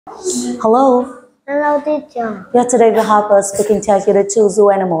Hello. Hello, teacher. Yesterday we have a speaking test with the two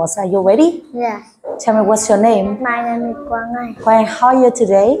zoo animals. Are you ready? Yes. Tell me what's your name? My name is Quang. Quang, how are you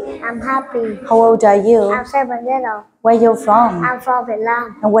today? I'm happy. How old are you? I'm 7 years old. Where you from? I'm from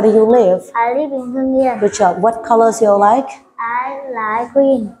Vietnam. And where do you live? I live in Hưng Yên. Good job. What colors you like? I like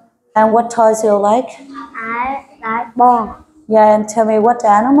green. And what toys you like? I like ball. Yeah, and tell me what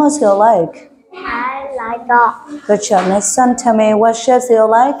animals you like. I like dog. Good job. Next one, tell me what shapes you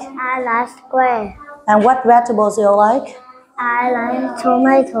like. I like square. And what vegetables you like? I like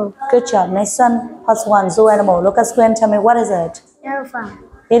tomato. Good job. Next one, first one, zoo animal. Look at screen. Tell me what is it? Elephant.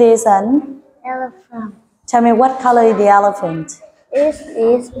 It is an. Elephant. Tell me what color is the elephant? This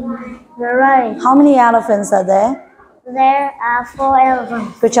is gray. How many elephants are there? There are 4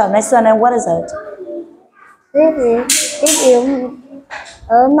 elephants. Good job. Next one, and what is it? This is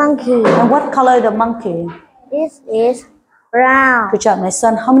a monkey. And what color is the monkey? This is brown. Good job. Next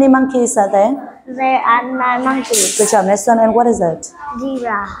one, how many monkeys are there? There are 9 monkeys. Good job. Next one, and what is it?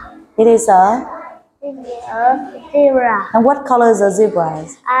 Zebra. It is a. This is a zebra. And what color is the zebra?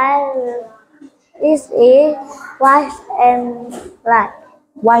 This is white and black.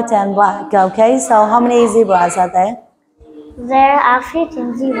 White and black. Okay, so how many zebras are there? There are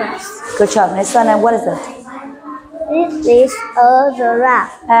 15 zebras. Good job. Next one, and what is it? This is a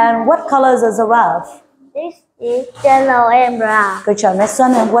giraffe. And what color is the giraffe? This is yellow and brown. Good job. Next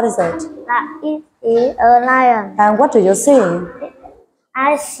one, and what is it? It is a lion. And what do you see?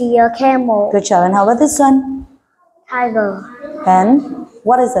 I see a camel. Good job. And how about this one? Tiger. And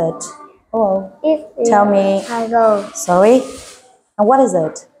what is it? Oh, It is tell me. tiger. Sorry. And what is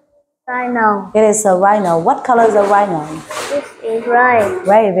it? Rhino. It is a rhino. What color is a rhino? This is red.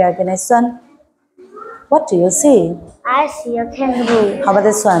 Right, very good. Next one. What do you see? I see a kangaroo. How about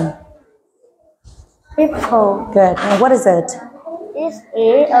this one? Hippo. Good. And what is it? This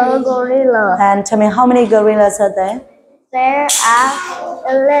is a gorilla. And tell me how many gorillas are there? There are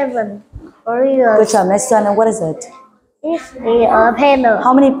 11 gorillas. Good job. Next one. And what is it? This is a panda.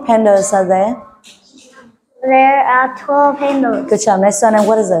 How many pandas are there? There are 12 pandas. Good job. Next one. And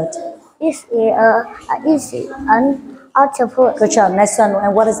what is it? This is an octopus. Good job. Next one.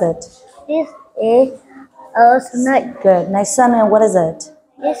 And what is it? This is a snake. Good. Next one. And what is it?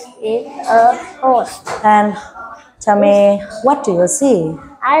 This is a horse. And tell me, what do you see?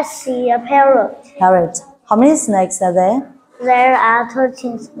 I see a parrot. Parrot. How many snakes are there? There are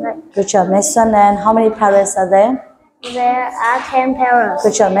 13 snakes. Good job. Next one. And how many parrots are there? There are 10 parrots.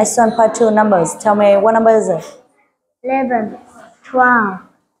 Good job. Next one, part 2 numbers. Tell me what number is it? 11, 12,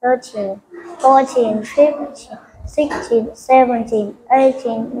 13, 14, 15, 16, 17,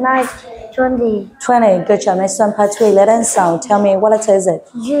 18, 19, 20. 20. Good job. Next one, part 3, letter and sound. Tell me what letter is it?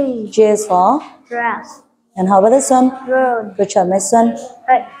 G. G is for? Dress. And how about this one? Road. Good job. Next one.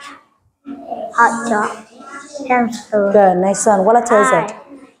 H. Hot dog. Hamster. Good. Next one. What letter is it?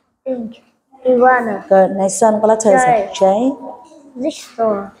 Ink. Iguana. Good. Next one. What letter is it? J.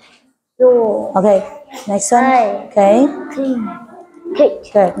 Jigsaw. Door. Okay. Next one. A. Okay. Clean.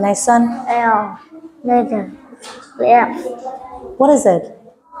 Kick. Good. Next one. L. Leather. F. What is it?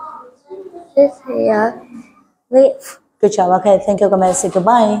 This is a leaf. Good job. Okay. Thank you. Say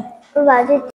goodbye. Goodbye.